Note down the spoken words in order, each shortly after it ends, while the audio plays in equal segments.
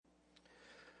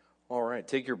right,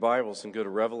 take your Bibles and go to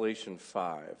Revelation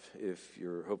 5.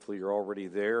 Hopefully you're already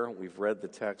there. We've read the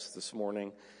text this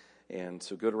morning. And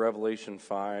so go to Revelation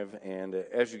 5. And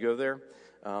as you go there,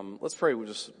 let's pray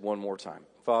just one more time.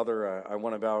 Father, I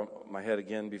want to bow my head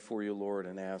again before you, Lord,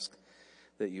 and ask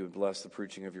that you would bless the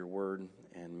preaching of your word.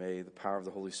 And may the power of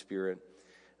the Holy Spirit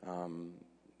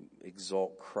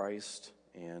exalt Christ,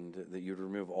 and that you would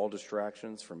remove all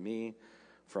distractions from me,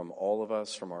 from all of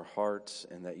us, from our hearts,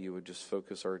 and that you would just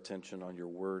focus our attention on your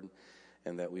word,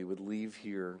 and that we would leave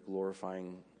here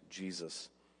glorifying Jesus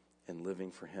and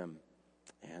living for him.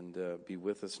 And be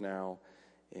with us now,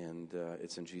 and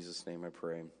it's in Jesus' name I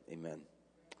pray. Amen.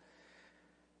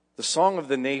 The Song of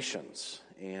the Nations,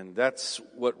 and that's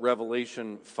what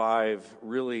Revelation 5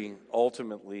 really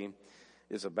ultimately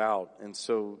is about. And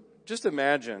so just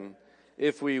imagine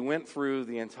if we went through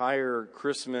the entire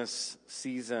Christmas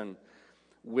season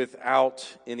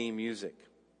without any music.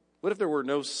 What if there were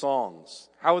no songs?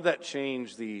 How would that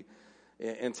change the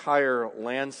entire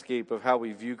landscape of how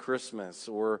we view Christmas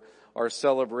or our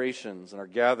celebrations and our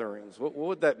gatherings? What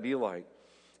would that be like?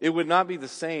 It would not be the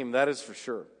same, that is for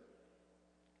sure.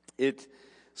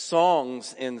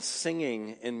 Songs and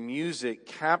singing and music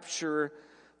capture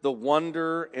the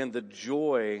wonder and the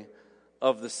joy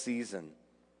of the season.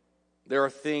 There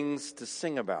are things to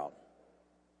sing about.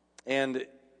 And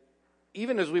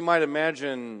even as we might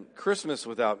imagine Christmas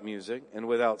without music and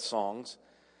without songs,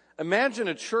 imagine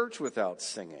a church without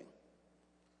singing.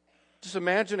 Just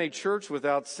imagine a church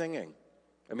without singing.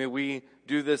 I mean, we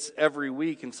do this every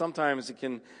week, and sometimes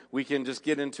we can just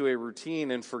get into a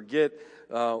routine and forget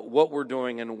what we're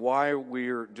doing and why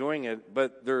we're doing it.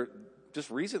 But just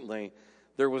recently,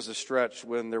 there was a stretch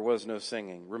when there was no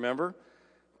singing. Remember?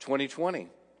 2020.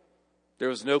 There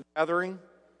was no gathering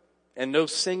and no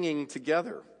singing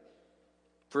together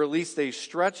for at least a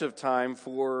stretch of time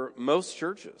for most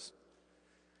churches.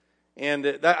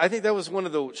 And I think that was one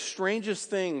of the strangest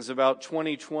things about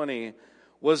 2020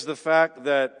 was the fact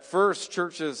that first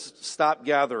churches stopped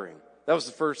gathering. That was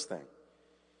the first thing.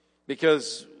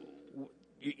 Because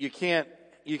you can't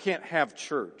have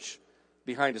church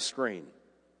behind a screen.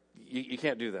 You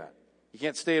can't do that. You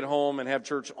can't stay at home and have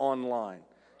church online.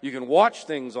 You can watch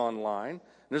things online.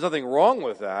 There's nothing wrong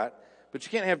with that, but you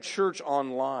can't have church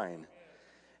online.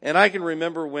 And I can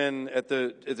remember when at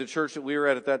the church that we were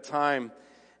at that time,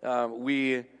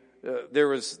 there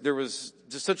was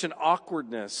just such an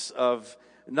awkwardness of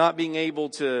not being able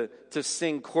to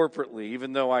sing corporately,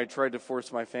 even though I tried to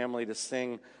force my family to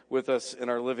sing with us in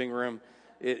our living room.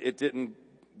 It didn't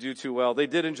do too well. They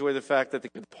did enjoy the fact that they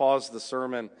could pause the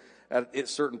sermon at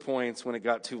certain points when it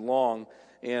got too long,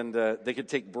 and they could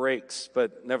take breaks.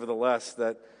 But nevertheless,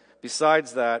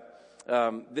 besides that,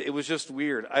 it was just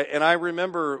weird. I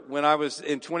remember when I was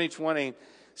in 2020.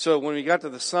 So when we got to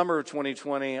the summer of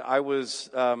 2020, I was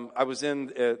in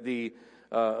the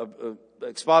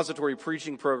expository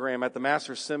preaching program at the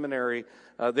Master's Seminary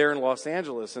there in Los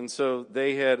Angeles, and so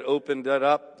they had opened it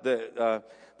up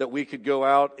that we could go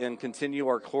out and continue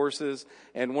our courses.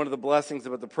 And one of the blessings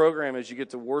about the program is you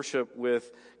get to worship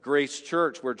with Grace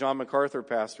Church, where John MacArthur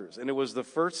pastors, and it was the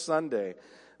first Sunday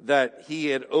that he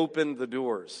had opened the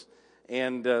doors.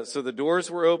 And so the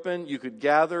doors were open. You could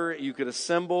gather, you could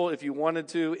assemble if you wanted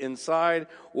to inside,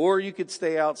 or you could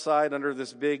stay outside under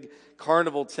this big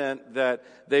carnival tent that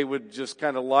they would just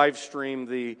kind of live stream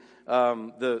the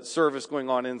service going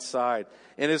on inside.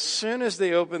 And as soon as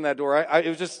they opened that door,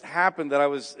 it just happened that I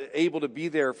was able to be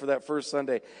there for that first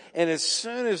Sunday. And as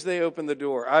soon as they opened the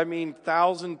door,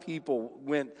 1,000 people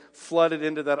flooded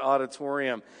into that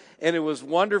auditorium. And it was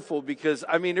wonderful because,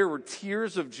 there were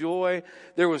tears of joy.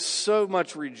 There was so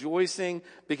much rejoicing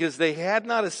because they had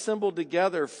not assembled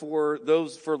together for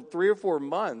 3 or 4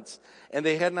 months, and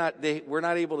they were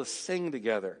not able to sing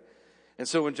together. And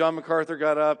so when John MacArthur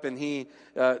got up and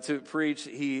to preach,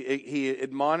 he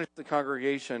admonished the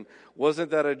congregation,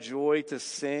 wasn't that a joy to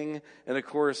sing? And of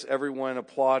course, everyone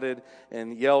applauded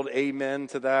and yelled amen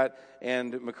to that.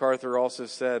 And MacArthur also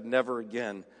said, never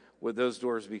again would those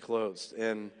doors be closed.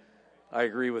 And I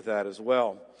agree with that as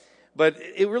well. But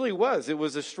it really was. It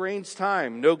was a strange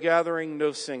time. No gathering,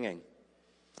 no singing.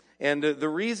 And the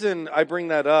reason I bring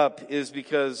that up is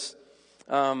because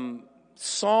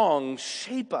songs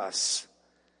shape us.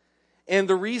 And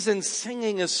the reason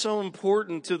singing is so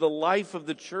important to the life of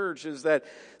the church is that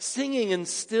singing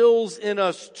instills in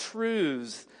us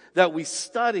truths that we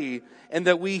study and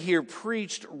that we hear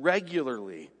preached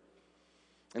regularly.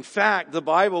 In fact, the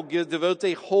Bible devotes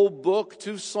a whole book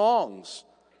to songs,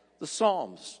 the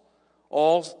Psalms,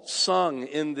 all sung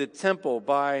in the temple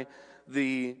by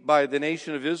the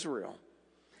nation of Israel.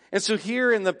 And so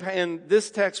here in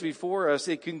this text before us,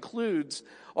 it concludes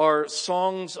our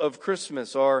songs of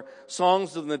Christmas, our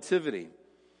songs of Nativity.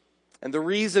 And the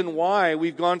reason why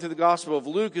we've gone to the Gospel of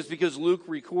Luke is because Luke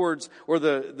records, or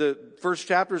the first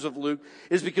chapters of Luke,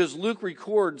 is because Luke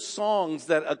records songs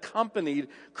that accompanied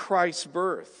Christ's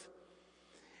birth.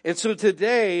 And so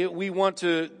today we want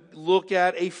to look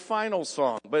at a final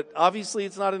song, but obviously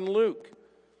it's not in Luke.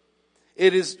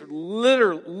 It is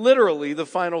literally the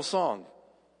final song.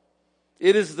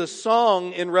 It is the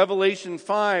song in Revelation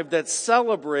 5 that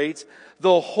celebrates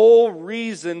the whole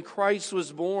reason Christ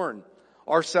was born,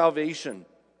 our salvation.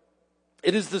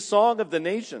 It is the song of the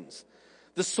nations,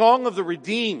 the song of the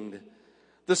redeemed,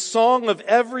 the song of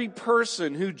every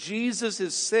person who Jesus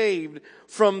has saved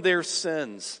from their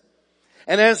sins.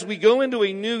 And as we go into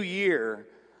a new year,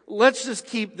 let's just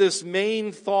keep this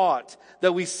main thought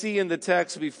that we see in the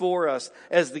text before us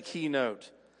as the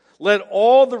keynote. Let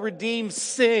all the redeemed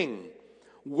sing.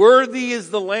 Worthy is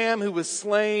the Lamb who was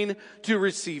slain to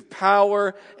receive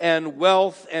power and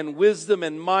wealth and wisdom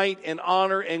and might and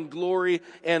honor and glory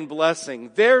and blessing.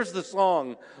 There's the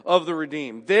song of the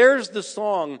redeemed. There's the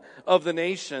song of the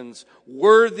nations.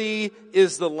 Worthy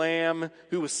is the Lamb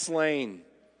who was slain.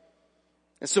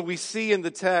 And so we see in the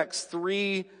text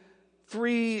three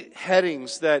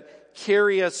headings that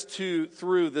carry us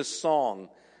through this song,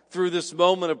 through this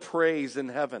moment of praise in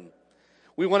heaven.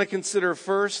 We want to consider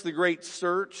first the great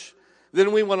search.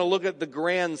 Then we want to look at the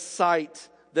grand sight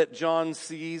that John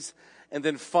sees. And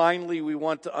then finally we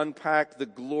want to unpack the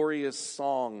glorious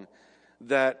song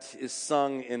that is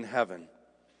sung in heaven.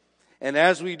 And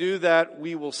as we do that,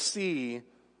 we will see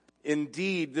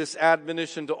indeed this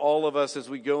admonition to all of us as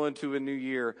we go into a new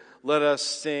year. Let us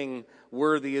sing,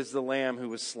 worthy is the Lamb who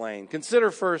was slain.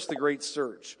 Consider first the great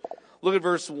search. Look at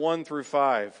verse 1 through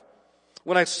 5.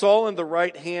 When I saw in the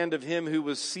right hand of him who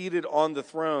was seated on the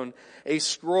throne a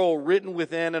scroll written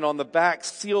within and on the back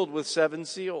sealed with 7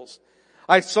 seals.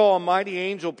 I saw a mighty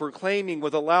angel proclaiming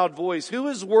with a loud voice, "Who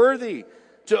is worthy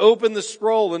to open the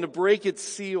scroll and to break its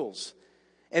seals?"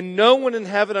 And no one in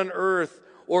heaven, on earth,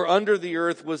 or under the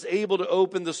earth was able to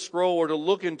open the scroll or to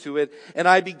look into it. And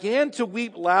I began to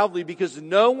weep loudly because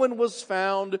no one was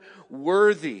found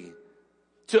worthy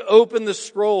to open the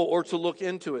scroll or to look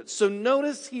into it. So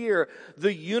notice here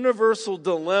the universal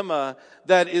dilemma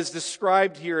that is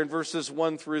described here in verses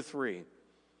 1 through 3.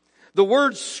 The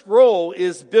word scroll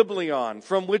is biblion,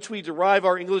 from which we derive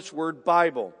our English word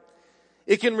Bible.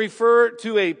 It can refer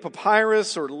to a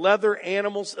papyrus or leather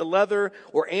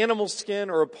or animal skin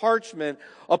or a parchment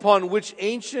upon which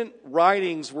ancient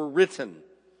writings were written.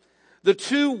 The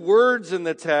two words in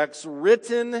the text,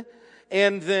 written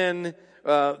and then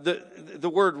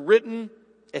the word written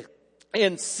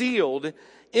and sealed,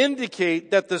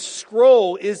 indicate that the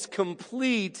scroll is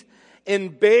complete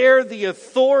and bear the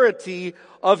authority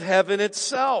of heaven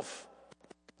itself.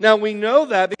 Now we know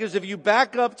that because if you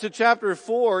back up to chapter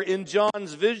 4 in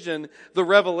John's vision, the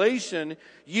revelation,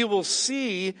 you will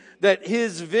see that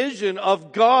his vision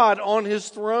of God on his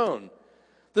throne,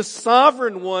 the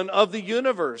sovereign one of the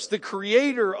universe, the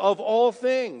creator of all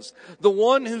things, the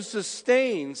one who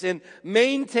sustains and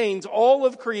maintains all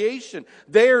of creation,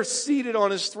 they are seated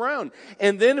on his throne.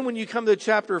 And then when you come to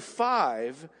chapter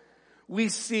 5, we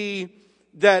see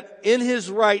that in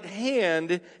his right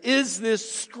hand is this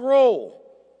scroll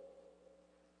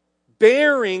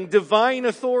bearing divine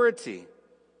authority.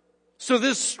 So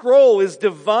this scroll is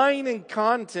divine in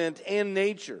content and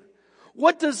nature.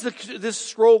 What does this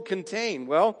scroll contain?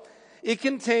 Well, it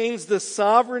contains the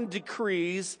sovereign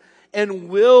decrees and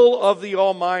will of the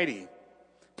Almighty,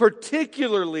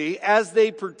 particularly as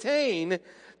they pertain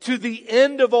to the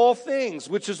end of all things,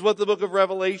 which is what the book of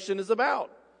Revelation is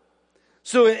about.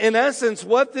 So in essence,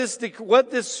 what this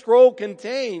scroll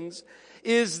contains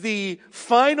is the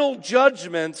final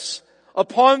judgments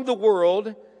upon the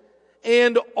world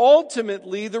and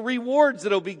ultimately the rewards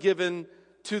that will be given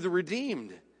to the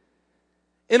redeemed.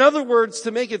 In other words,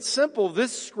 to make it simple,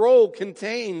 this scroll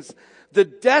contains the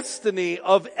destiny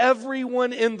of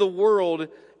everyone in the world,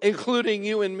 including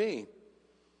you and me.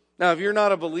 Now, if you're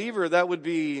not a believer, that would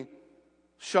be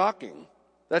shocking.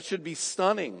 That should be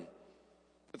stunning.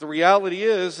 But the reality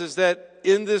is that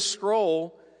in this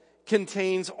scroll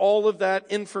contains all of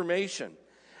that information.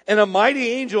 And a mighty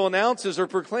angel announces or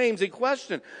proclaims a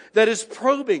question that is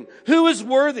probing. Who is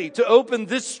worthy to open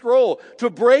this scroll,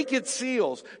 to break its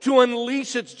seals, to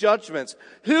unleash its judgments?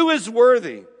 Who is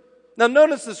worthy? Now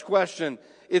notice this question.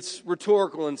 It's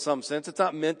rhetorical in some sense. It's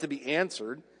not meant to be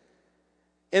answered.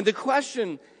 And the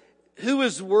question, who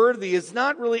is worthy, is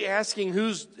not really asking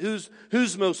who's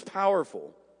most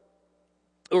powerful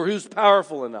or who's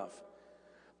powerful enough.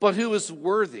 but who is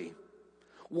worthy.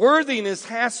 Worthiness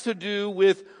has to do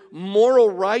with moral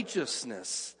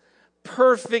righteousness,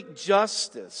 perfect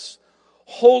justice,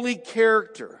 holy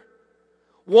character,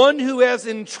 one who has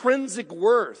intrinsic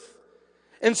worth.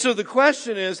 And so the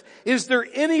question is there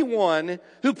anyone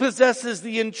who possesses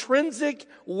the intrinsic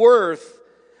worth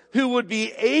who would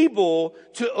be able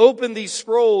to open these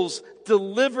scrolls,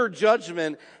 deliver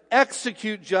judgment,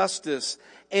 execute justice,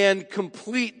 and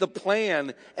complete the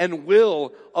plan and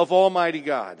will of Almighty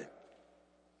God?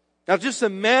 Now just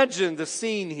imagine the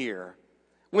scene here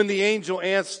when the angel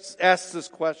asks this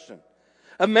question.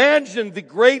 Imagine the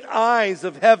great eyes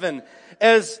of heaven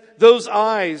as those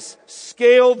eyes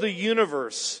scale the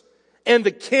universe and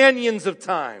the canyons of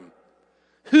time.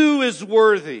 Who is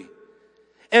worthy?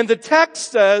 And the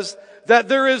text says that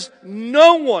there is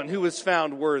no one who is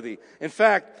found worthy. In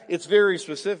fact, it's very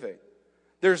specific.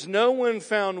 There's no one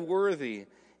found worthy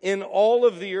in all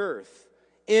of the earth,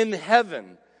 in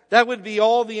heaven. That would be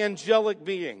all the angelic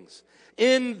beings.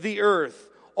 In the earth,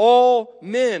 all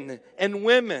men and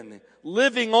women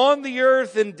living on the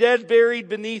earth and dead buried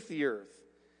beneath the earth.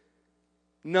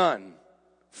 None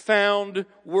found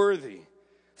worthy.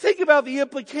 Think about the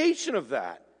implication of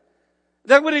that.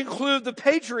 That would include the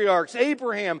patriarchs,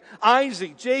 Abraham,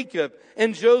 Isaac, Jacob,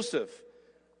 and Joseph.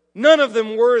 None of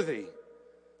them worthy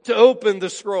to open the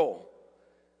scroll.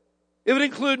 It would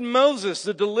include Moses,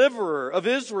 the deliverer of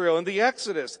Israel in the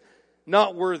Exodus,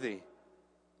 not worthy.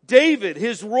 David,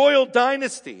 his royal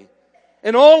dynasty,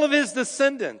 and all of his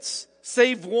descendants,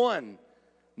 save one,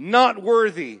 not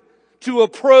worthy to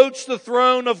approach the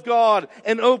throne of God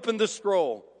and open the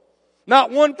scroll.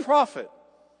 Not one prophet,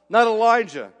 not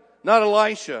Elijah, not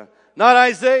Elisha, not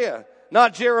Isaiah,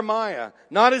 not Jeremiah,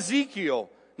 not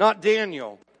Ezekiel, not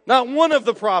Daniel, not one of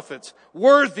the prophets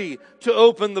worthy to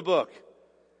open the book.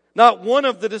 Not one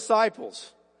of the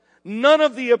disciples, none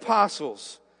of the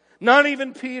apostles, not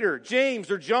even Peter,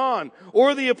 James, or John,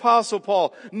 or the apostle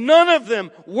Paul. None of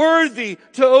them worthy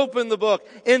to open the book.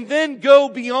 And then go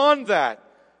beyond that.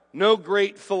 No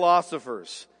great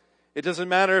philosophers. It doesn't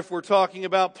matter if we're talking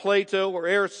about Plato or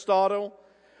Aristotle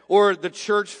or the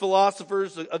church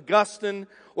philosophers, Augustine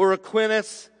or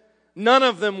Aquinas. None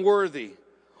of them worthy.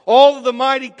 All of the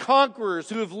mighty conquerors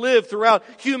who have lived throughout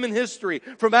human history,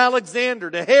 from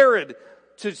Alexander to Herod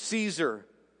to Caesar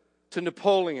to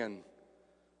Napoleon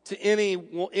to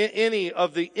any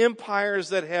of the empires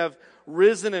that have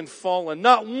risen and fallen.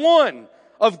 Not one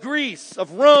of Greece,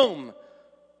 of Rome,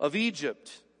 of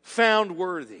Egypt found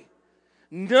worthy.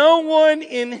 No one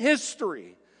in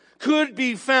history could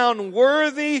be found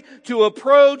worthy to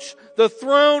approach the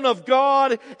throne of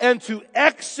God and to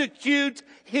execute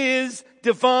His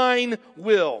divine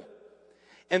will.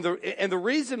 And the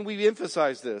reason we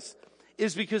emphasize this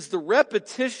is because the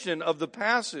repetition of the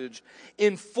passage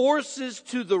enforces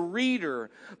to the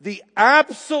reader the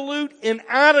absolute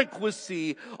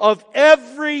inadequacy of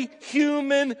every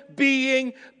human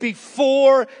being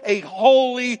before a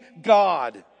holy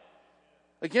God.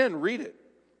 Again, read it.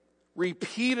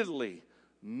 Repeatedly,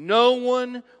 no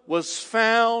one was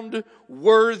found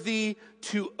worthy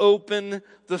to open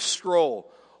the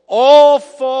scroll. All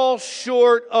fall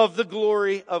short of the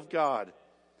glory of God.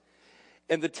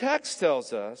 And the text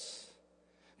tells us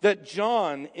that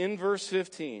John, in verse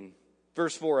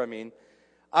 4,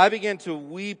 I began to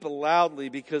weep loudly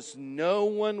because no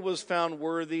one was found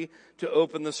worthy to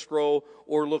open the scroll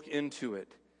or look into it.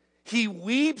 He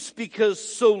weeps because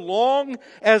so long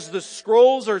as the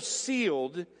scrolls are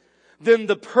sealed, then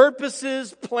the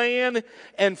purposes, plan,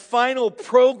 and final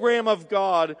program of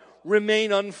God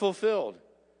remain unfulfilled.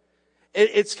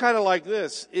 It's kind of like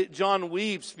this. John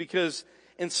weeps because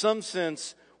in some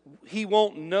sense, he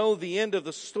won't know the end of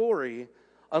the story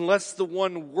unless the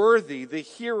one worthy, the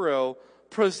hero,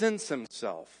 presents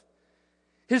himself.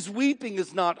 His weeping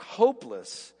is not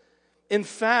hopeless. In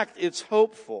fact, it's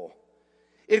hopeful.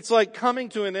 It's like coming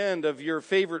to an end of your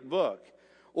favorite book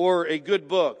or a good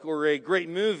book or a great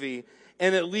movie,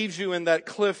 and it leaves you in that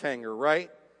cliffhanger,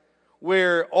 right?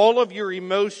 Where all of your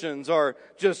emotions are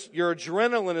just, your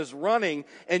adrenaline is running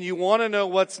and you want to know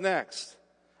what's next.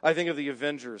 I think of the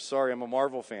Avengers. Sorry, I'm a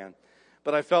Marvel fan.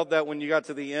 But I felt that when you got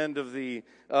to the end of the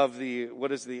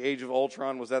what is the Age of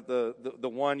Ultron? Was that the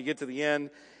one? You get to the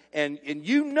end and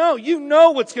you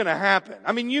know what's going to happen.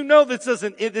 I mean, you know this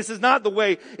is not the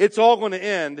way it's all going to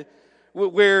end,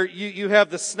 where you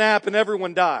have the snap and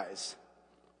everyone dies.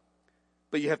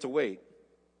 But you have to wait.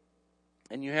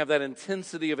 And you have that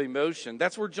intensity of emotion.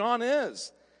 That's where John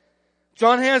is.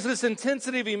 John has this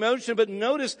intensity of emotion, but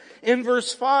notice in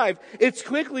verse 5, it's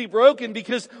quickly broken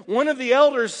because one of the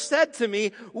elders said to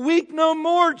me, "Weep no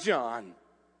more, John,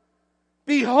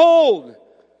 Behold,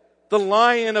 the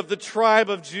Lion of the tribe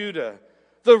of Judah,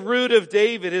 the Root of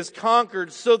David, has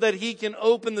conquered so that he can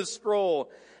open the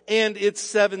scroll and its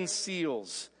 7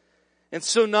 seals. And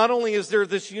so not only is there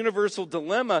this universal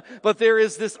dilemma, but there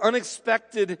is this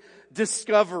unexpected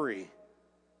discovery.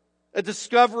 A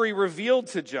discovery revealed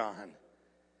to John.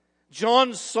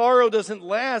 John's sorrow doesn't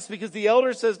last because the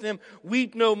elder says to him,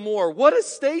 weep no more. What a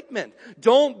statement.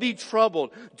 Don't be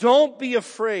troubled. Don't be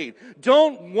afraid.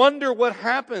 Don't wonder what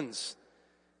happens.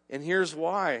 And here's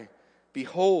why.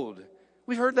 Behold.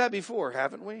 We've heard that before,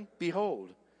 haven't we?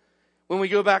 Behold. When we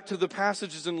go back to the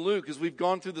passages in Luke, as we've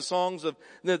gone through the songs of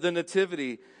the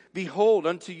Nativity, behold,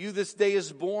 unto you this day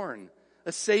is born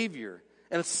a Savior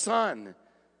and a Son,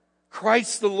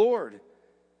 Christ the Lord.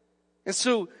 And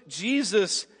so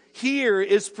Jesus here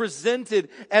is presented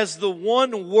as the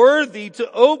one worthy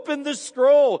to open the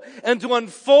scroll and to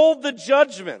unfold the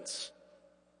judgments.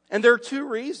 And there are 2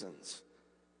 reasons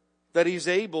that he's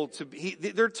able to,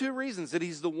 there are 2 reasons that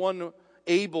he's the one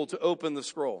able to open the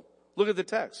scroll. Look at the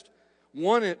text.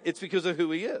 One, it's because of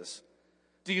who he is.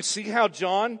 Do you see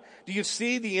do you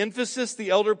see the emphasis the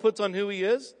elder puts on who he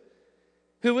is?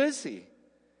 Who is he?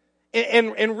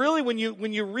 And really when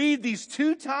you read these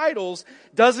 2 titles,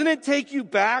 doesn't it take you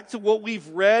back to what we've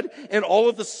read in all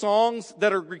of the songs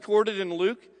that are recorded in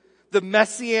Luke? The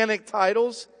messianic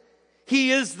titles.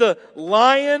 He is the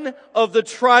Lion of the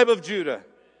tribe of Judah.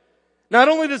 Not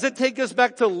only does it take us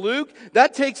back to Luke,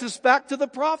 that takes us back to the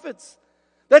prophets.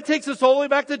 That takes us all the way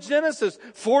back to Genesis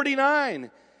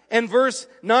 49 and verse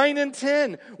 9 and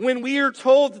 10, when we are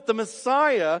told that the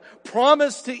Messiah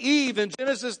promised to Eve in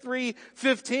Genesis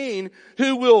 3:15,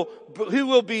 who will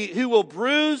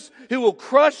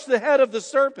crush the head of the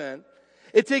serpent.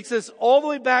 It takes us all the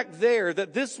way back there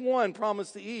that this one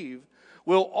promised to Eve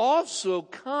will also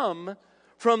come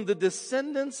from the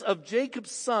descendants of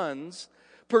Jacob's sons,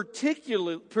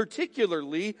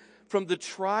 particularly from the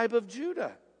tribe of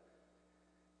Judah.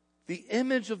 The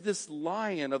image of this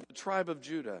Lion of the tribe of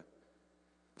Judah.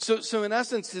 So in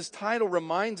essence, his title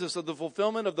reminds us of the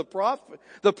fulfillment of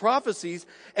the prophecies,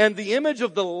 and the image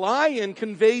of the lion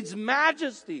conveys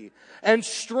majesty and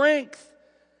strength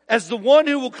as the one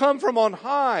who will come from on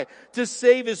high to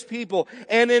save his people.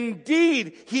 And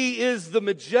indeed, he is the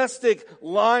majestic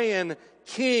Lion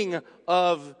King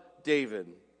of David.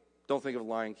 Don't think of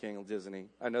Lion King of Disney.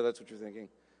 I know that's what you're thinking.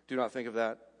 Do not think of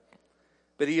that.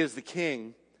 But he is the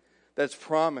king that's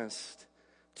promised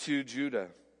to Judah.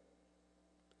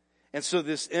 And so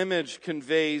this image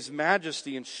conveys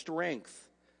majesty and strength.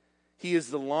 He is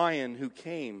the lion who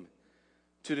came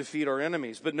to defeat our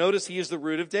enemies. But notice he is the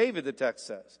Root of David, the text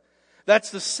says. That's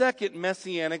the second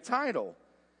messianic title.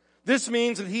 This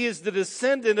means that he is the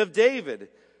descendant of David,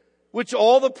 which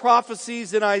all the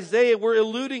prophecies in Isaiah were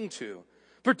alluding to.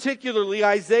 Particularly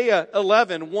Isaiah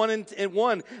 11,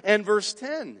 1 and verse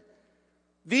 10.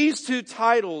 These 2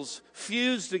 titles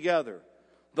fused together,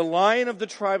 the Lion of the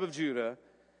tribe of Judah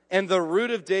and the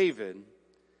Root of David,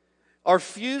 are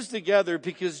fused together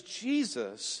because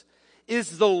Jesus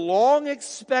is the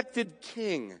long-expected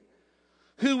king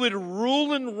who would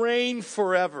rule and reign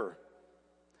forever.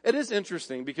 It is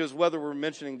interesting because whether we're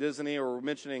mentioning Disney or we're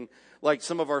mentioning like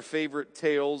some of our favorite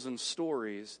tales and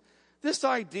stories, this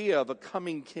idea of a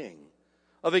coming king,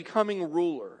 of a coming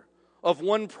ruler, of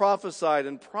one prophesied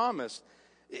and promised,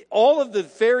 all of the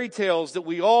fairy tales that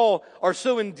we all are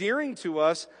so endearing to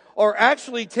us are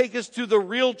actually take us to the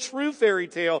real true fairy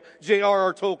tale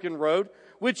J.R.R. Tolkien wrote,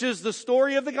 which is the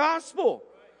story of the gospel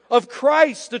of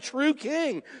Christ, the true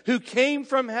king who came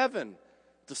from heaven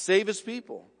to save his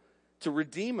people, to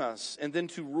redeem us, and then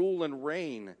to rule and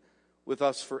reign with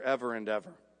us forever and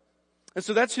ever. And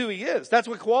so that's who he is. That's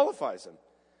what qualifies him.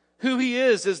 Who he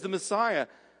is the Messiah.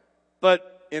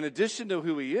 But in addition to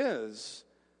who he is,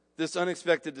 this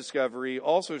unexpected discovery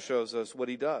also shows us what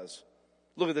he does.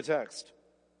 Look at the text.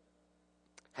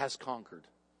 Has conquered.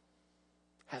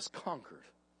 Has conquered.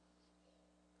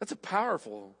 That's a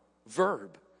powerful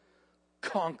verb.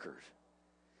 Conquered.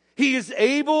 He is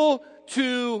able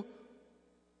to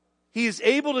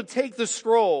take the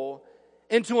scroll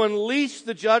and to unleash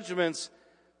the judgments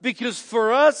because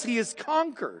for us he is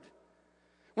conquered.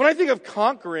 When I think of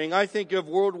conquering, I think of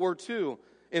World War II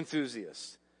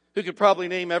enthusiasts who could probably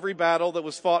name every battle that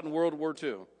was fought in World War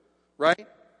II, right?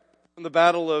 From the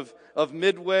Battle of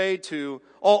Midway to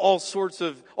all sorts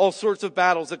of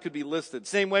battles that could be listed.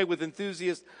 Same way with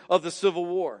enthusiasts of the Civil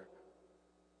War.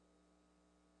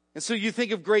 And so you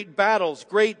think of great battles,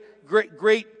 great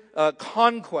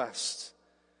conquests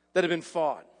that have been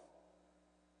fought.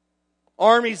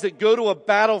 Armies that go to a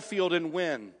battlefield and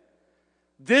win.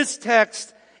 This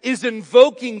text is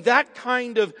invoking that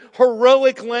kind of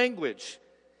heroic language.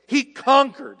 He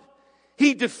conquered.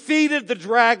 He defeated the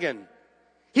dragon.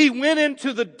 He went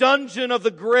into the dungeon of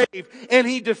the grave and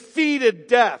he defeated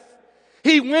death.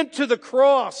 He went to the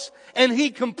cross and he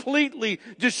completely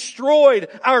destroyed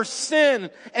our sin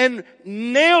and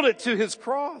nailed it to his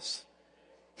cross.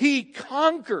 He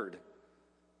conquered.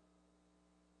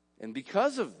 And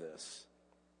because of this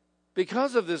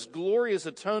glorious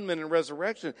atonement and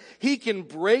resurrection, he can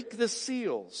break the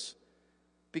seals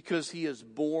because he has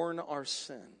borne our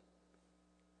sin.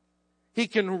 He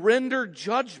can render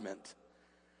judgment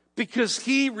because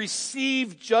he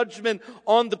received judgment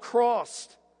on the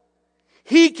cross.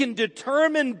 He can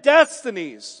determine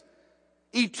destinies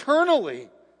eternally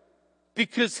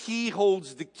because he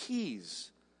holds the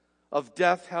keys of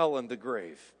death, hell, and the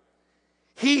grave.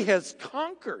 He has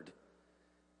conquered.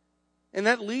 And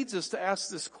that leads us to ask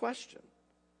this question.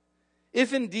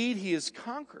 If indeed he has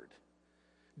conquered,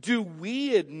 do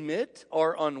we admit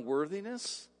our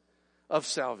unworthiness of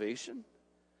salvation?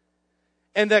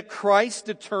 And that Christ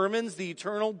determines the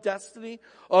eternal destiny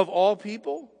of all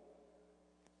people?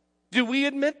 Do we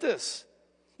admit this?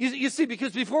 You see,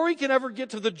 because before we can ever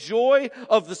get to the joy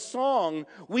of the song,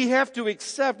 we have to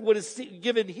accept what is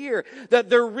given here,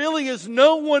 that there really is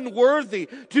no one worthy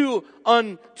to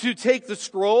take the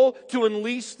scroll, to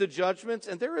unleash the judgments,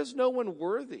 and there is no one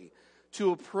worthy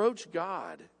to approach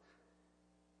God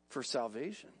for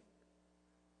salvation.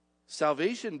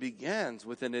 Salvation begins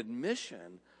with an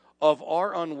admission of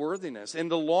our unworthiness. And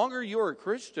the longer you're a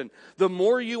Christian, the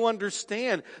more you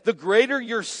understand, the greater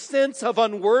your sense of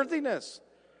unworthiness.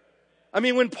 I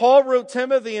mean, when Paul wrote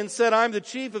Timothy and said, I'm the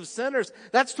chief of sinners,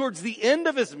 that's towards the end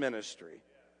of his ministry.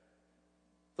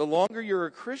 The longer you're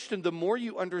a Christian, the more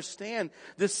you understand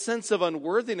this sense of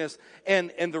unworthiness.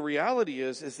 And the reality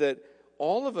is that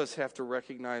all of us have to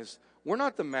recognize we're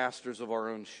not the masters of our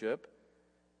own ship,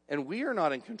 and we are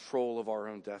not in control of our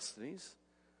own destinies.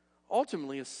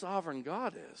 Ultimately, a sovereign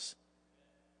God is.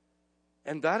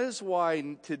 And that is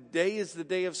why today is the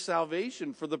day of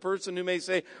salvation for the person who may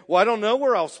say, well, I don't know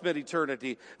where I'll spend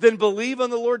eternity. Then believe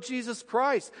on the Lord Jesus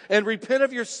Christ and repent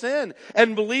of your sin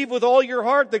and believe with all your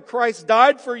heart that Christ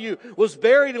died for you, was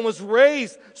buried and was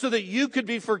raised so that you could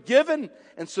be forgiven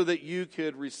and so that you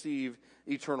could receive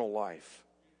eternal life.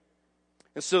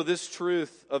 And so this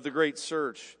truth of the great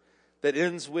search that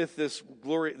ends with this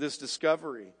glory, this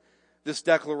discovery, this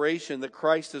declaration that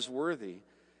Christ is worthy,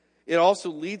 it also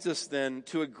leads us then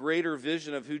to a greater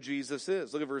vision of who Jesus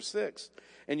is. Look at verse 6.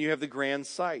 And you have the grand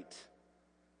sight.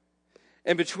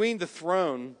 And between the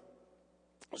throne,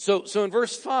 so in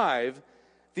verse 5,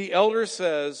 the elder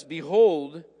says,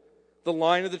 behold, the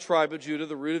Lion of the tribe of Judah,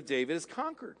 the root of David, is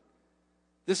conquered.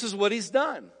 This is what he's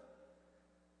done.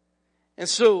 And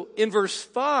so in verse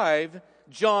 5,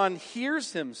 John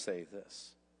hears him say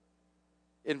this.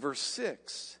 In verse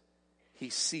 6,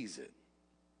 he sees it.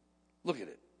 Look at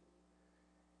it.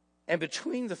 And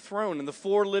between the throne and the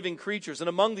four living creatures and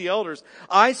among the elders,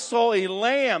 I saw a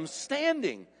lamb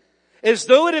standing as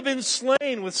though it had been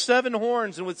slain with 7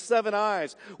 horns and with 7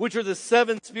 eyes, which are the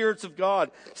 7 spirits of God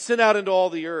sent out into all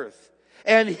the earth.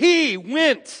 And he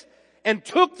went and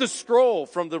took the scroll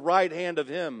from the right hand of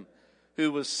him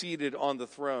who was seated on the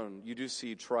throne. You do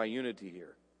see triunity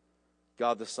here.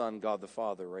 God the Son, God the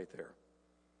Father right there.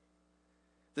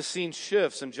 The scene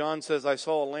shifts and John says, I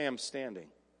saw a lamb standing.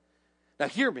 Now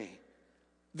hear me.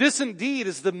 This indeed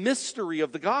is the mystery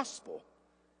of the gospel.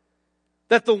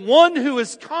 That the one who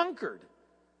is conquered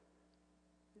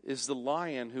is the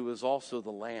lion who is also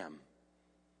the lamb.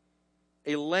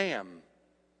 A lamb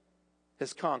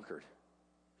has conquered.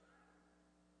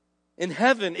 In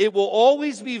heaven, it will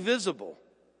always be visible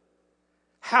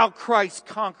how Christ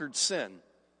conquered sin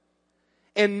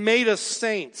and made us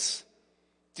saints.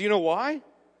 Do you know why?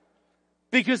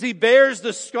 Because he bears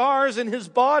the scars in his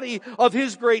body of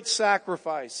his great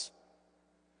sacrifice.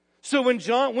 So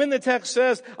when the text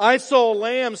says, I saw a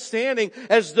lamb standing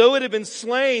as though it had been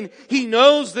slain, he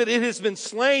knows that it has been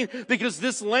slain because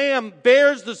this lamb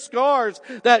bears the scars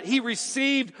that he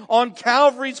received on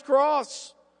Calvary's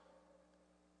cross.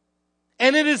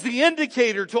 And it is the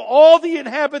indicator to all the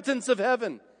inhabitants of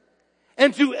heaven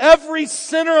and to every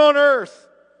sinner on earth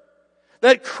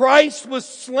that Christ was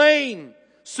slain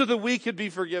so that we could be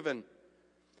forgiven.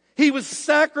 He was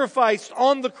sacrificed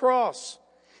on the cross.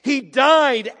 He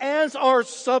died as our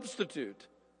substitute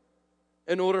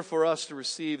in order for us to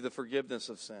receive the forgiveness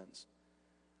of sins.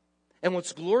 And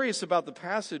what's glorious about the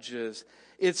passage is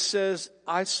it says,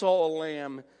 I saw a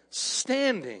lamb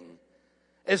standing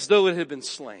as though it had been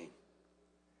slain.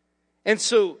 And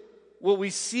so what we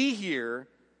see here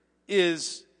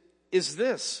is is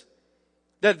this,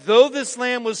 that though this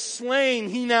Lamb was slain,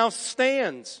 he now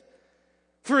stands.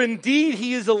 For indeed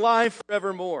he is alive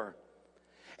forevermore.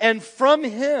 And from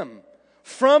him,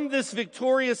 from this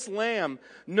victorious Lamb,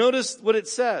 notice what it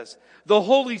says. The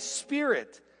Holy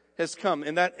Spirit has come.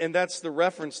 And that's the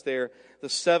reference there. The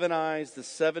 7 eyes, the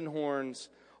 7 horns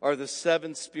are the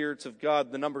 7 spirits of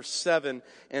God. The number 7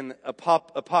 in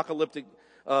apocalyptic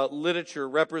literature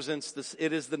represents this.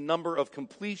 It is the number of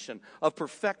completion, of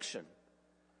perfection.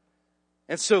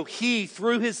 And so he,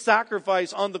 through his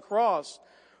sacrifice on the cross,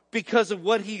 because of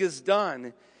what he has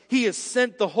done, he has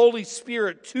sent the Holy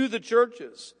Spirit to the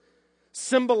churches,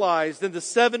 symbolized in the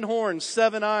 7 horns,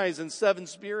 7 eyes, and 7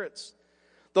 spirits.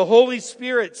 The Holy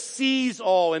Spirit sees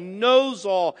all and knows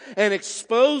all and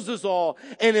exposes all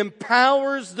and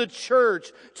empowers the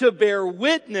church to bear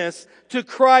witness to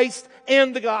Christ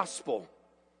and the gospel.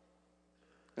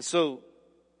 And so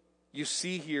you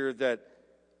see here that,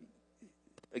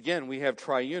 again, we have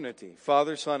triunity,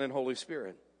 Father, Son, and Holy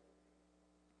Spirit.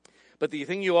 But the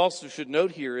thing you also should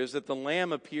note here is that the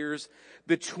Lamb appears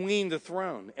between the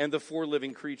throne and the 4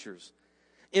 living creatures,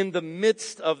 in the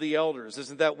midst of the elders.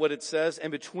 Isn't that what it says?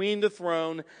 And between the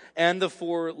throne and the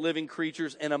 4 living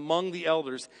creatures and among the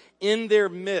elders, in their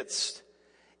midst.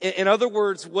 In other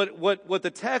words, what the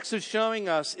text is showing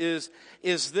us is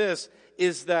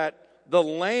that the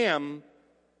Lamb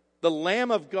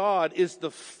of God is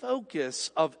the focus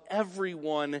of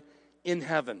everyone in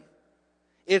heaven.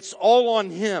 It's all on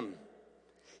him.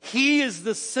 He is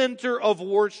the center of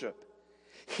worship.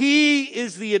 He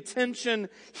is the attention.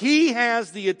 He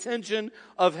has the attention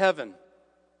of heaven.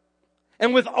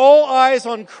 And with all eyes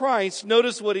on Christ,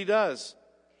 notice what he does.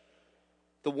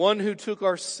 The one who took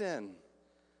our sin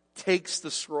takes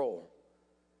the scroll.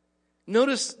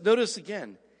 Notice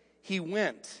again. He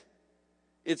went,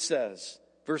 it says,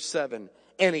 verse 7,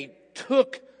 and he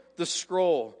took the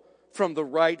scroll from the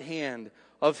right hand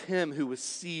of him who was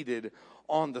seated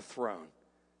on the throne.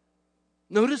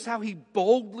 Notice how he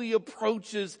boldly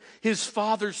approaches his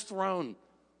Father's throne.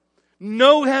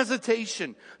 No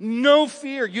hesitation, no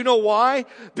fear. You know why?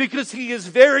 Because he is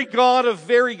very God of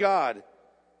very God.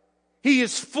 He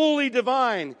is fully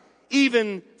divine,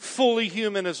 even fully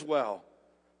human as well.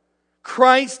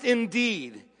 Christ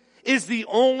indeed is the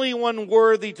only one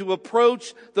worthy to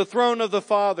approach the throne of the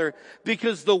Father,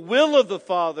 because the will of the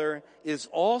Father is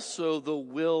also the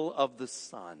will of the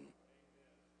Son.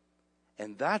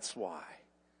 And that's why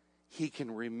he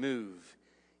can remove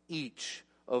each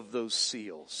of those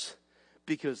seals,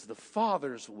 because the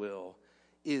Father's will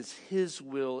is his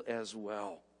will as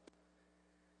well.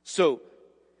 So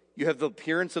you have the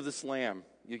appearance of this Lamb.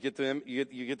 You get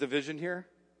the vision here?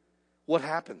 What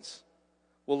happens?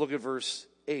 Well, look at verse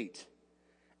 8.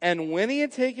 And when he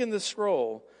had taken the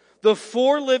scroll, the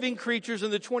 4 living creatures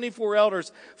and the 24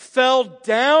 elders fell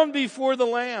down before the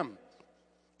Lamb,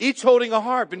 each holding a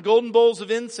harp and golden bowls of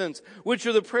incense, which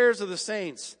are the prayers of the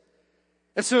saints.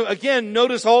 And so again,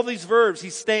 notice all these verbs.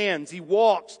 He stands, he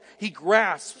walks, he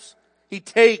grasps, he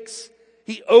takes,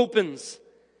 he opens.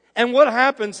 And what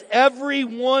happens?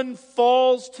 Everyone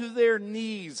falls to their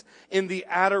knees in the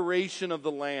adoration of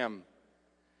the Lamb.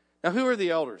 Now, who are the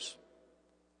elders?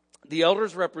 The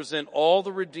elders represent all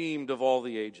the redeemed of all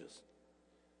the ages.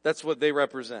 That's what they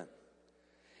represent.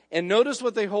 And notice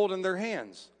what they hold in their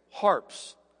hands.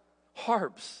 Harps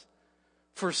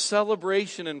for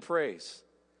celebration and praise.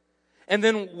 And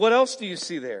then what else do you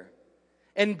see there?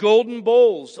 And golden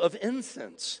bowls of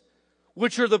incense,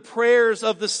 which are the prayers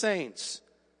of the saints.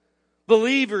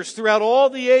 Believers throughout all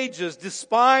the ages,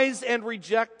 despised and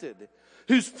rejected,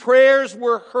 whose prayers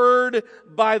were heard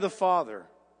by the Father,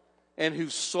 and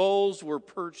whose souls were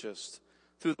purchased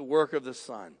through the work of the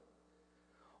Son.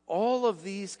 All of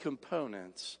these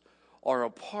components are a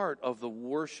part of the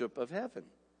worship of heaven.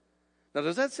 Now,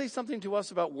 does that say something to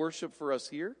us about worship for us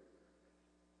here?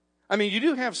 I mean, you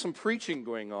do have some preaching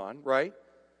going on, right?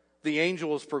 The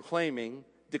angel is proclaiming,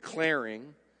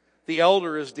 declaring. The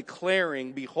elder is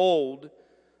declaring, behold,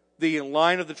 the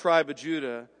Lion of the tribe of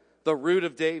Judah, the Root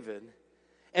of David.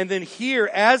 And then here,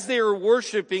 as they are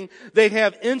worshiping, they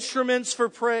have instruments for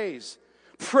praise.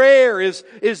 Prayer is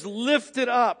lifted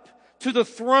up to the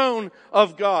throne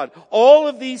of God. All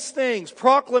of these things,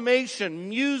 proclamation,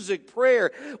 music,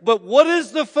 prayer. But what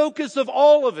is the focus of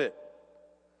all of it?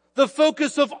 The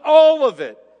focus of all of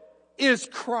it is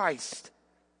Christ.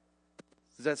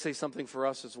 Does that say something for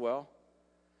us as well?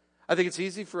 I think it's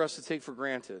easy for us to take for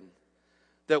granted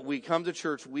that we come to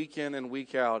church week in and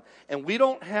week out, and we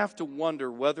don't have to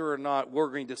wonder whether or not we're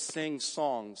going to sing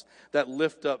songs that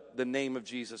lift up the name of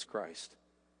Jesus Christ.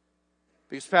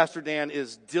 Because Pastor Dan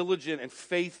is diligent and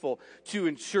faithful to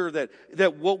ensure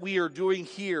that what we are doing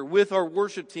here with our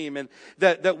worship team and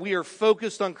that we are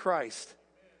focused on Christ.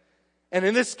 And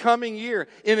in this coming year,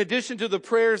 in addition to the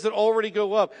prayers that already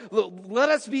go up, let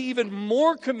us be even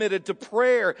more committed to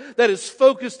prayer that is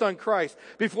focused on Christ.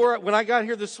 When I got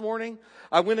here this morning,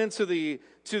 I went into the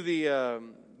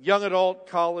young adult,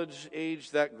 college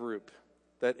age, that group,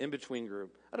 that in-between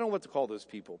group. I don't know what to call those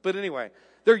people. But anyway,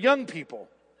 they're young people.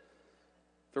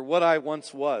 They're what I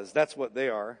once was. That's what they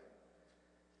are.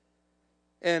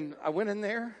 And I went in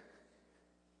there,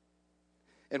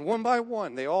 and one by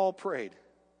one, they all prayed.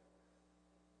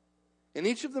 And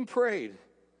each of them prayed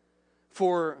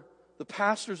for the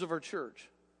pastors of our church,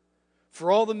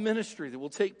 for all the ministry that will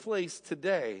take place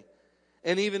today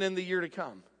and even in the year to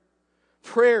come.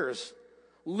 Prayers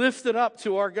lifted up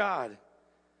to our God.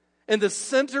 And the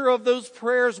center of those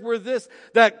prayers were this,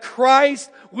 that Christ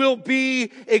will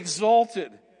be exalted.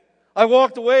 I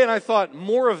walked away and I thought,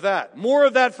 more of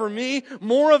that for me,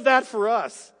 more of that for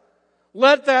us.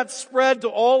 Let that spread to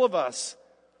all of us.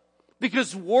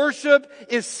 Because worship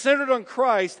is centered on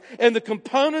Christ, and the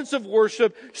components of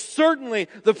worship, certainly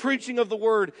the preaching of the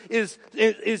word is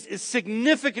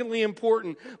significantly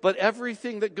important, but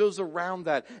everything that goes around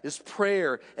that is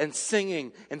prayer and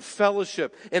singing and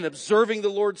fellowship and observing the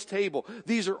Lord's table.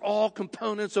 These are all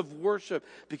components of worship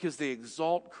because they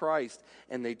exalt Christ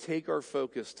and they take our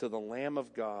focus to the Lamb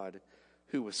of God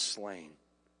who was slain.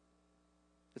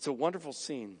 It's a wonderful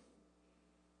scene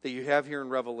that you have here in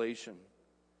Revelation.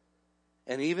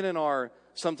 And even in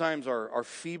sometimes our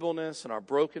feebleness and our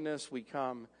brokenness, we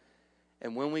come.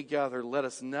 And when we gather, let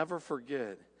us never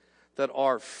forget that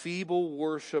our feeble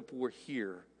worship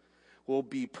here will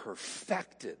be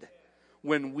perfected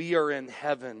when we are in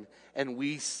heaven and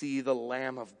we see the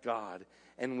Lamb of God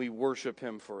and we worship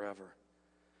Him forever.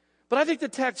 But I think the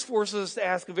text forces us to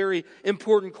ask a very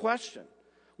important question.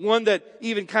 One that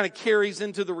even kind of carries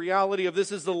into the reality of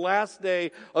this is the last day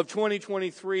of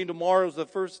 2023 and tomorrow is the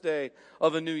first day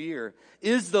of a new year.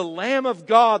 Is the Lamb of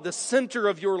God the center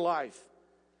of your life?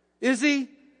 Is He?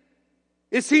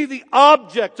 Is He the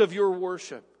object of your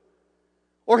worship?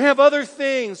 Or have other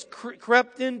things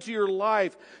crept into your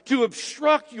life to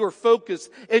obstruct your focus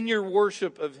and your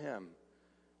worship of Him?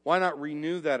 Why not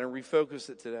renew that and refocus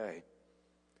it today?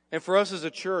 And for us as a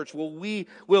church, will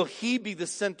He be the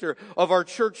center of our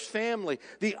church family,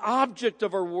 the object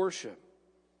of our worship,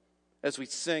 as we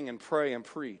sing and pray and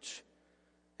preach,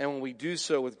 and when we do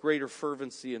so with greater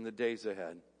fervency in the days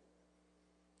ahead.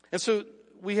 And so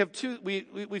we've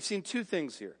seen two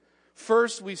things here.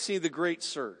 First, we've seen the great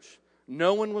search.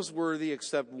 No one was worthy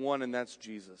except one, and that's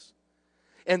Jesus.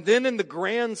 And then in the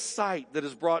grand sight that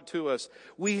is brought to us,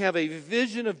 we have a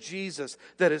vision of Jesus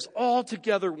that is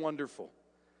altogether wonderful.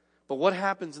 But what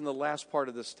happens in the last part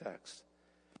of this text?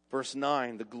 Verse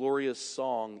 9, the glorious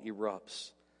song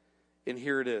erupts. And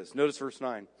here it is. Notice verse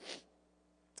 9.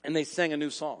 And they sang a new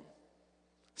song,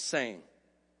 saying.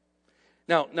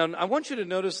 Now, I want you to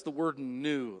notice the word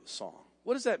new song.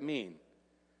 What does that mean?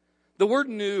 The word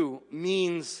new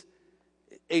means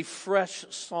a fresh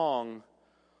song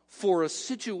for a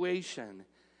situation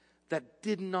that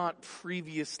did not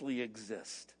previously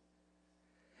exist.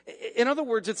 In other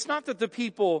words, it's not that the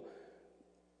people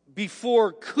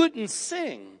before couldn't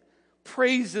sing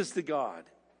praises to God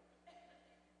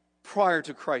prior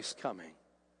to Christ's coming.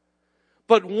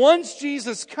 But once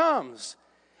Jesus comes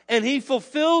and He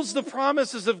fulfills the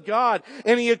promises of God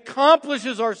and He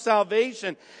accomplishes our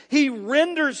salvation, He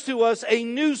renders to us a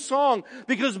new song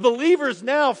because believers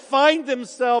now find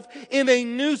themselves in a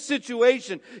new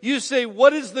situation. You say,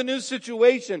 what is the new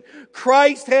situation?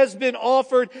 Christ has been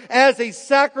offered as a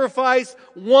sacrifice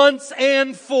once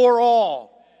and for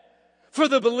all. For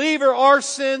the believer, our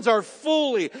sins are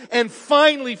fully and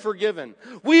finally forgiven.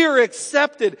 We are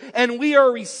accepted and we are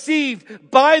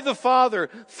received by the Father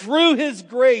through His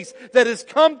grace that has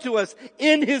come to us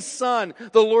in His Son,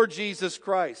 the Lord Jesus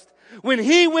Christ. When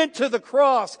He went to the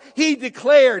cross, He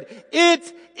declared,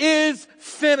 "It is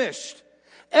finished."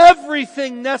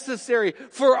 Everything necessary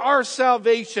for our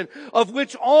salvation, of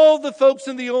which all the folks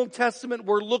in the Old Testament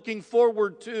were looking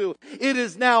forward to. It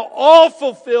is now all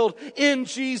fulfilled in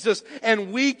Jesus,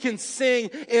 and we can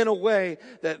sing in a way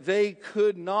that they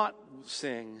could not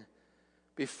sing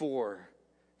before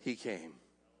He came.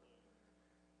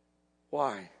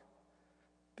 Why?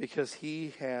 Because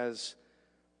He has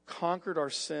conquered our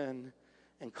sin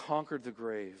and conquered the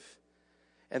grave.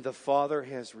 And the Father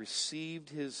has received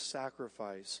His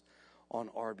sacrifice on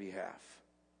our behalf.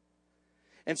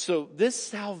 And so this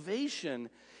salvation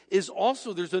is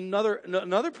also, there's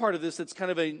another part of this that's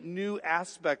kind of a new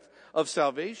aspect of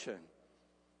salvation.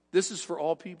 This is for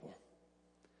all people,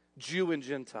 Jew and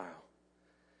Gentile.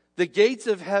 The gates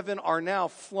of heaven are now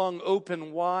flung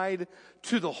open wide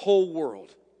to the whole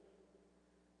world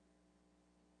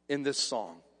in this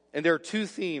song. And there are two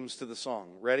themes to the song.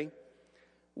 Ready?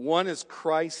 One is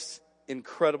Christ's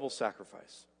incredible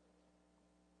sacrifice.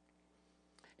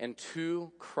 And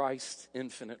two, Christ's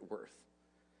infinite worth.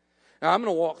 Now, I'm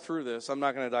going to walk through this. I'm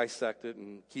not going to dissect it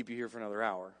and keep you here for another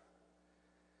hour.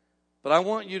 But I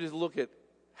want you to look at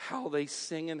how they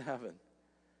sing in heaven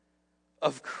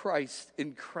of Christ's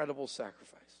incredible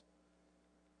sacrifice.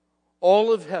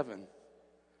 All of heaven,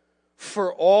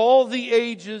 for all the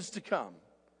ages to come,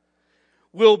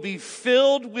 will be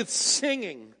filled with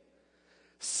singing,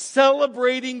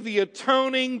 celebrating the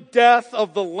atoning death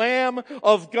of the Lamb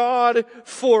of God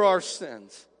for our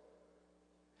sins.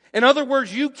 In other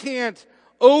words, you can't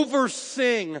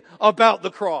over-sing about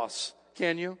the cross,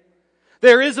 can you?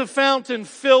 There is a fountain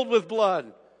filled with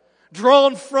blood,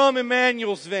 drawn from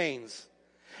Emmanuel's veins.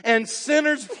 And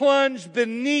sinners plunged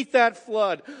beneath that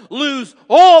flood lose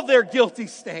all their guilty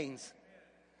stains.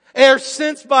 Ere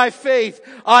since by faith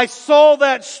I saw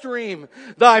that stream,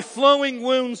 thy flowing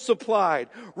wounds supplied.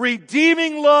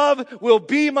 Redeeming love will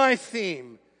be my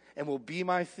theme, and will be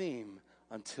my theme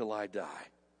until I die.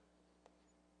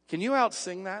 Can you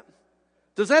outsing that?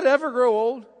 Does that ever grow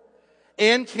old?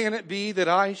 And can it be that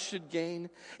I should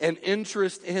gain an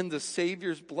interest in the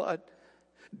Savior's blood?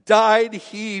 Died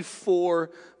he for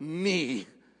me,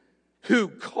 who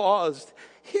caused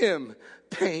him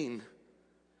pain.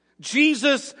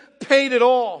 Jesus paid it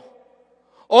all.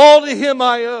 All to him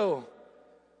I owe.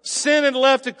 Sin had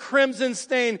left a crimson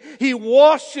stain. He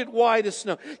washed it white as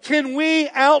snow. Can we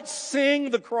outsing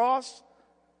the cross?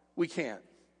 We can't.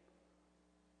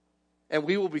 And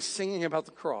we will be singing about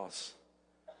the cross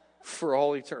for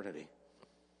all eternity.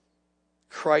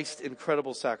 Christ's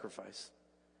incredible sacrifice.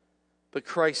 But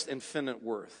Christ's infinite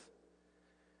worth.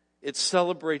 It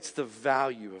celebrates the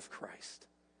value of Christ.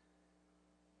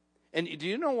 And do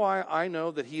you know why I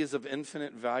know that he is of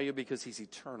infinite value? Because he's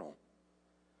eternal.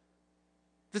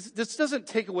 This doesn't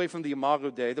take away from the Imago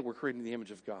Dei that we're created in the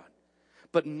image of God.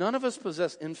 But none of us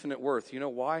possess infinite worth. You know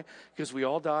why? Because we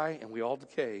all die and we all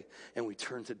decay and we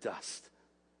turn to dust.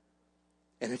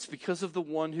 And it's because of the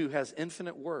one who has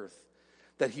infinite worth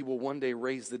that he will one day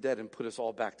raise the dead and put us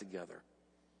all back together.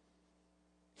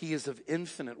 He is of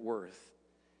infinite worth.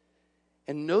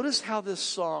 And notice how this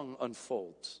song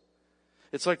unfolds.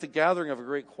 It's like the gathering of a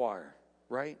great choir,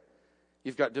 right?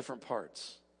 You've got different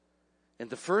parts. And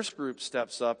the first group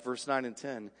steps up, verse 9 and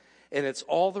 10, and it's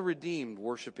all the redeemed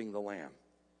worshiping the Lamb.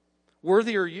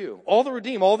 Worthy are you, all the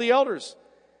redeemed, all the elders.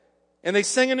 And they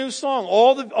sang a new song.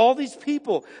 All these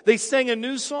people, they sang a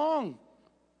new song.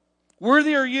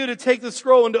 Worthy are you to take the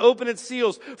scroll and to open its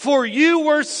seals, for you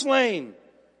were slain.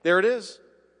 There it is.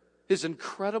 His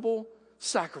incredible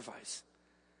sacrifice.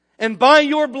 And by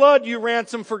your blood you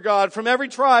ransomed for God from every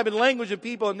tribe and language and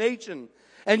people and nation.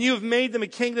 And you have made them a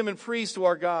kingdom and priests to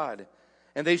our God.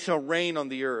 And they shall reign on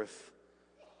the earth.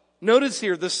 Notice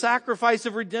here the sacrifice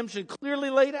of redemption clearly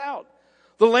laid out.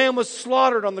 The Lamb was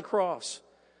slaughtered on the cross.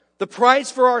 The price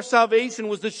for our salvation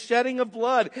was the shedding of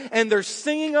blood. And they're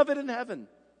singing of it in heaven.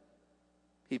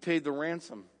 He paid the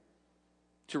ransom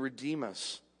to redeem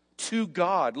us to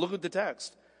God. Look at the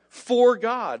text. For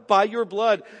God. By your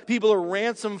blood, people are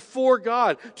ransomed for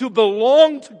God, to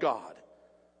belong to God,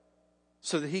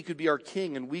 so that he could be our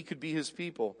king and we could be his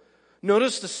people.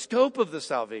 Notice the scope of the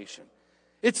salvation.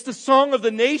 It's the song of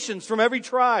the nations from every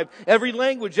tribe, every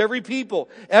language, every people,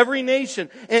 every nation.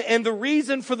 And the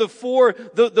reason for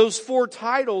those four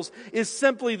titles is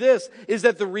simply this, is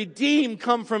that the redeemed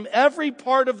come from every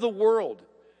part of the world.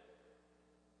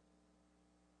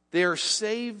 They are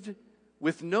saved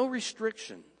with no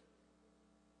restriction.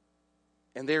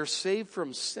 And they are saved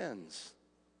from sins.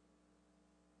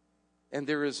 And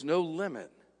there is no limit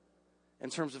in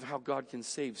terms of how God can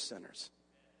save sinners.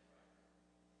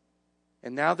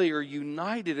 And now they are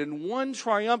united in one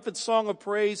triumphant song of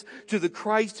praise to the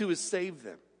Christ who has saved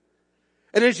them.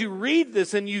 And as you read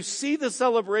this and you see the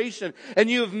celebration, and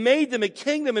you have made them a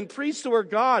kingdom and priests to our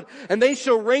God, and they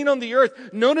shall reign on the earth.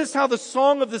 Notice how the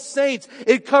song of the saints,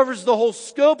 it covers the whole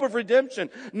scope of redemption.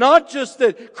 Not just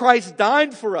that Christ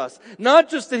died for us, not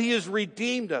just that he has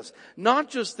redeemed us, not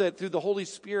just that through the Holy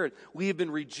Spirit we have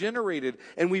been regenerated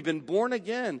and we've been born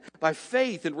again by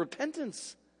faith and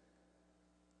repentance.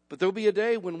 But there'll be a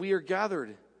day when we are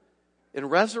gathered in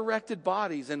resurrected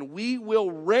bodies and we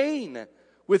will reign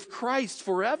with Christ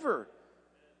forever.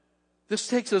 This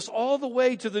takes us all the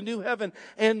way to the new heaven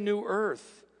and new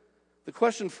earth. The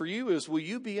question for you is, will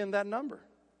you be in that number?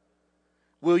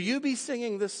 Will you be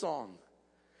singing this song?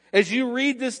 As you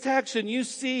read this text and you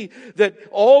see that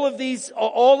all of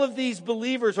these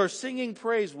believers are singing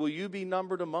praise, will you be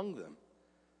numbered among them?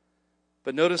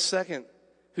 But notice second,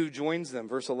 who joins them.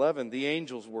 Verse 11, the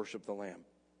angels worship the Lamb.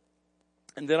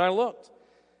 And then I looked,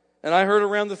 and I heard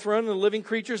around the throne and the living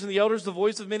creatures and the elders the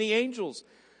voice of many angels,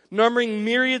 numbering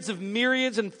myriads of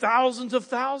myriads and thousands of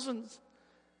thousands.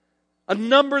 A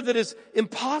number that is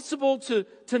impossible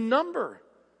to number.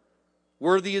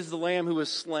 Worthy is the Lamb who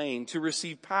was slain to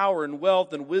receive power and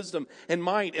wealth and wisdom and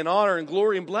might and honor and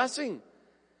glory and blessing.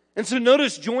 And so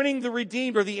notice, joining the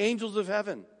redeemed are the angels of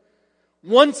heaven.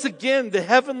 Once again, the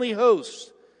heavenly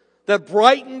hosts that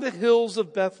brighten the hills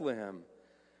of Bethlehem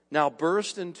now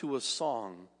burst into a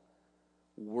song.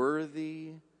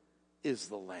 Worthy is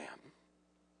the Lamb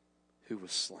who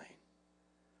was slain.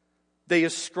 They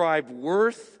ascribe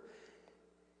worth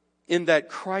in that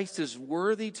Christ is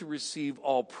worthy to receive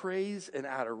all praise and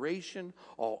adoration,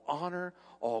 all honor,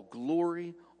 all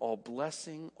glory, all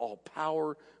blessing, all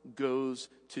power goes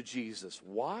to Jesus.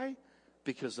 Why?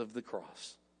 Because of the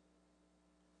cross.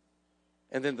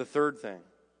 And then the third thing,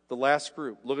 the last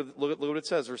group. Look what it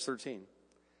says, verse 13.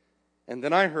 And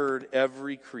then I heard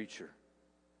every creature.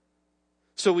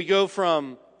 So we go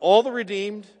from all the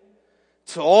redeemed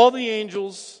to all the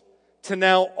angels to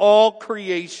now all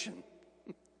creation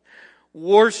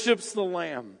worships the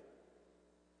Lamb.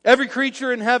 Every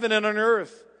creature in heaven and on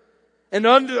earth and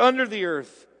under the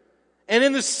earth and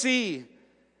in the sea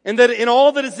and that in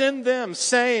all that is in them,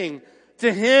 saying,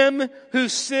 to him who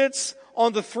sits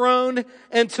on the throne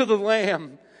and to the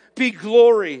Lamb be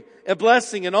glory and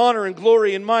blessing and honor and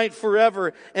glory and might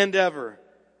forever and ever.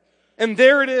 And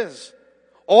there it is.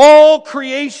 All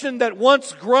creation that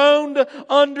once groaned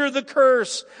under the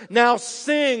curse now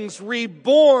sings,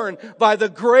 reborn by the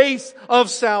grace of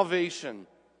salvation.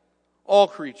 All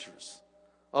creatures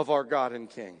of our God and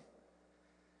King.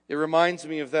 It reminds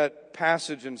me of that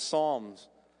passage in Psalms,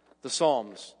 the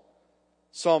Psalms.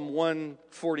 Psalm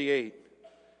 148.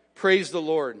 Praise the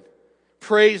Lord.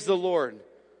 Praise the Lord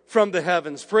from the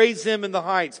heavens. Praise him in the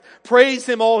heights. Praise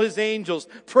him, all his angels.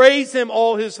 Praise him,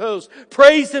 all his hosts.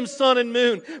 Praise him, sun and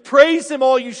moon. Praise him,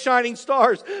 all you shining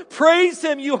stars. Praise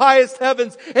him, you highest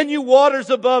heavens and you waters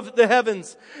above the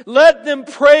heavens. Let them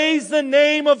praise the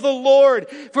name of the Lord,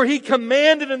 for he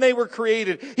commanded and they were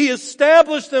created. He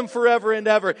established them forever and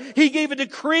ever. He gave a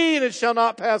decree and it shall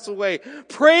not pass away.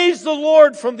 Praise the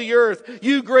Lord from the earth,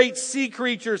 you great sea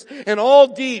creatures and all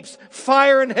deeps,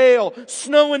 fire and hail,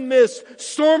 snow and mist,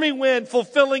 stormy wind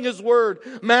fulfilling his word,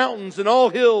 mountains and all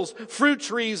hills, fruit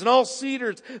trees and all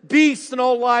cedars, beasts and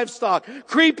all livestock,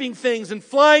 creeping things and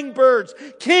flying birds,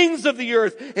 kings of the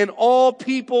earth and all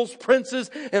peoples, princes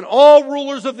and all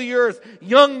rulers of the earth,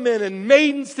 young men and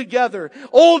maidens together,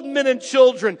 old men and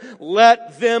children.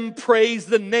 Let them praise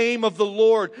the name of the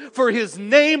Lord, for his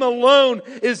name alone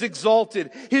is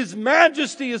exalted. His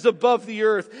majesty is above the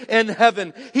earth and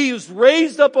heaven. He has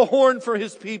raised up a horn for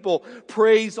his people.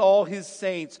 Praise all his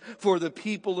saints. For the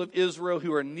people of Israel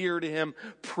who are near to him,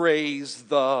 praise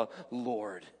the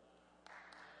Lord.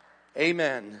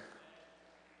 Amen.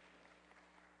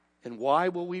 And why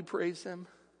will we praise him?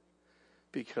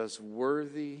 Because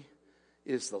worthy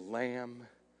is the Lamb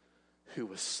who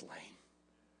was slain.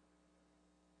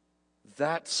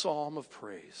 That psalm of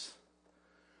praise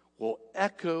will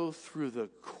echo through the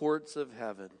courts of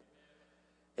heaven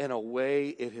in a way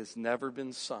it has never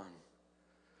been sung,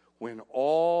 when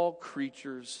all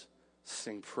creatures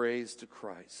sing praise to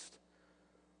Christ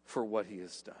for what he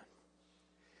has done.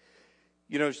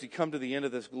 You know, as you come to the end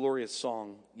of this glorious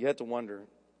song, you have to wonder,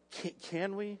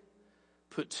 can we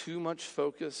put too much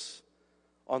focus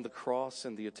on the cross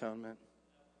and the atonement?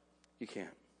 You can't.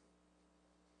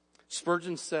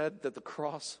 Spurgeon said that the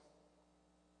cross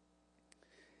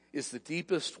is the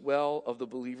deepest well of the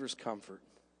believer's comfort,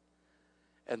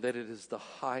 and that it is the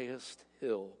highest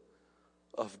hill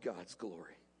of God's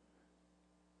glory.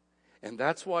 And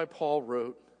that's why Paul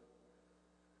wrote,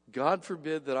 God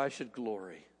forbid that I should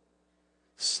glory,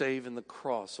 save in the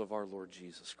cross of our Lord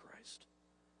Jesus Christ.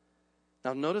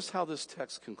 Now notice how this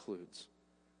text concludes.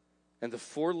 And the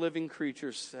four living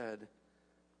creatures said,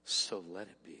 so let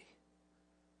it be.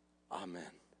 Amen.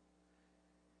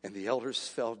 And the elders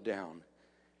fell down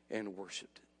and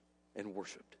worshiped.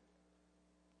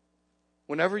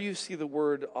 Whenever you see the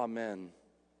word amen,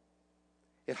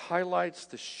 it highlights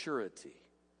the surety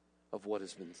of what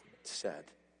has been said.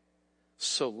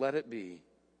 So let it be.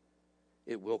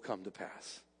 It will come to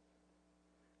pass.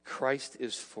 Christ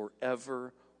is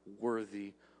forever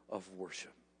worthy of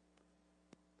worship.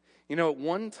 You know, at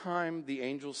one time the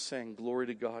angels sang glory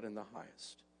to God in the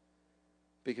highest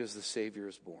because the Savior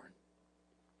is born.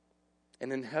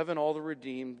 And in heaven, all the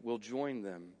redeemed will join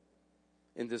them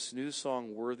in this new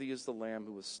song, Worthy is the Lamb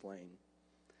who was slain.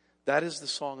 That is the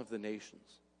song of the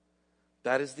nations.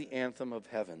 That is the anthem of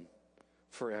heaven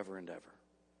forever and ever.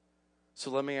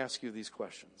 So let me ask you these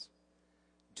questions.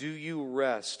 Do you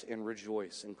rest and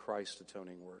rejoice in Christ's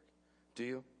atoning work? Do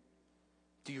you?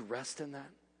 Do you rest in that?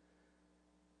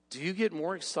 Do you get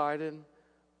more excited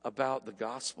about the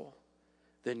gospel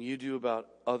than you do about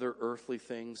other earthly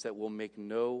things that will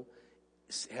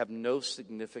have no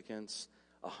significance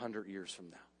 100 years from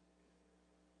now?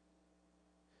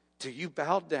 Do you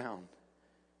bow down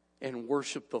and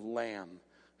worship the Lamb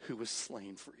who was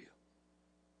slain for you?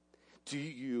 Do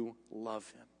you love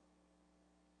him?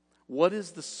 What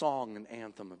is the song and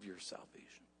anthem of your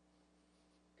salvation?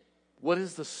 What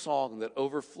is the song that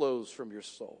overflows from your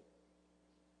soul?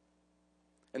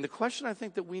 And the question I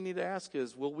think that we need to ask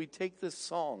is, will we take this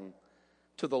song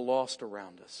to the lost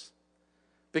around us?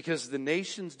 Because the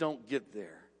nations don't get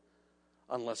there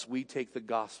unless we take the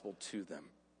gospel to them.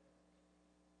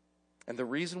 And the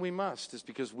reason we must is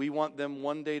because we want them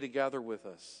one day to gather with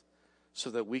us so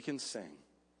that we can sing,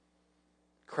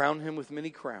 crown him with many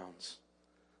crowns,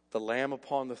 the Lamb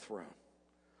upon the throne.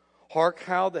 Hark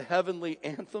how the heavenly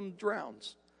anthem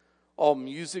drowns all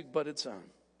music but its own.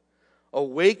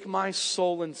 Awake my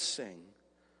soul and sing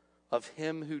of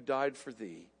him who died for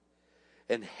thee,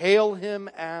 and hail him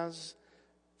as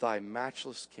thy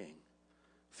matchless King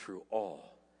through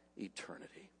all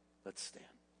eternity. Let's stand.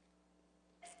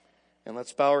 And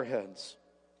let's bow our heads.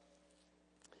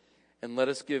 And let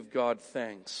us give God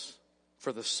thanks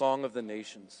for the song of the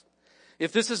nations.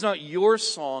 If this is not your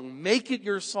song, make it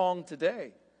your song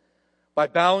today by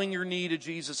bowing your knee to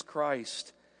Jesus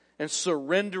Christ and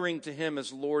surrendering to him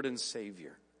as Lord and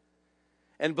Savior.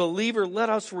 And believer, let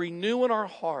us renew in our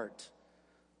heart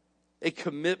a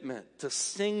commitment to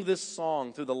sing this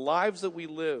song through the lives that we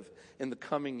live in the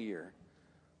coming year,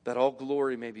 that all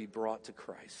glory may be brought to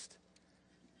Christ.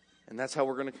 And that's how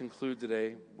we're going to conclude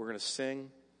today. We're going to sing.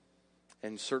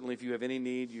 And certainly if you have any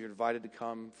need, you're invited to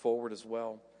come forward as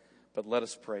well. But let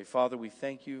us pray. Father, we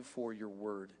thank you for your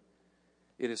word.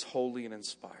 It is holy and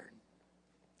inspired.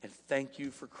 And thank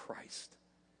you for Christ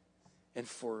and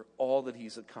for all that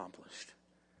he's accomplished.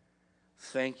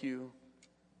 Thank you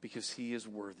because he is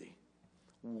worthy.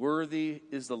 Worthy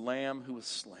is the Lamb who was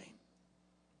slain.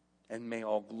 And may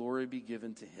all glory be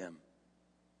given to him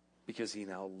because he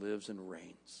now lives and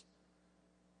reigns.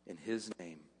 In his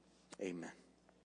name, amen.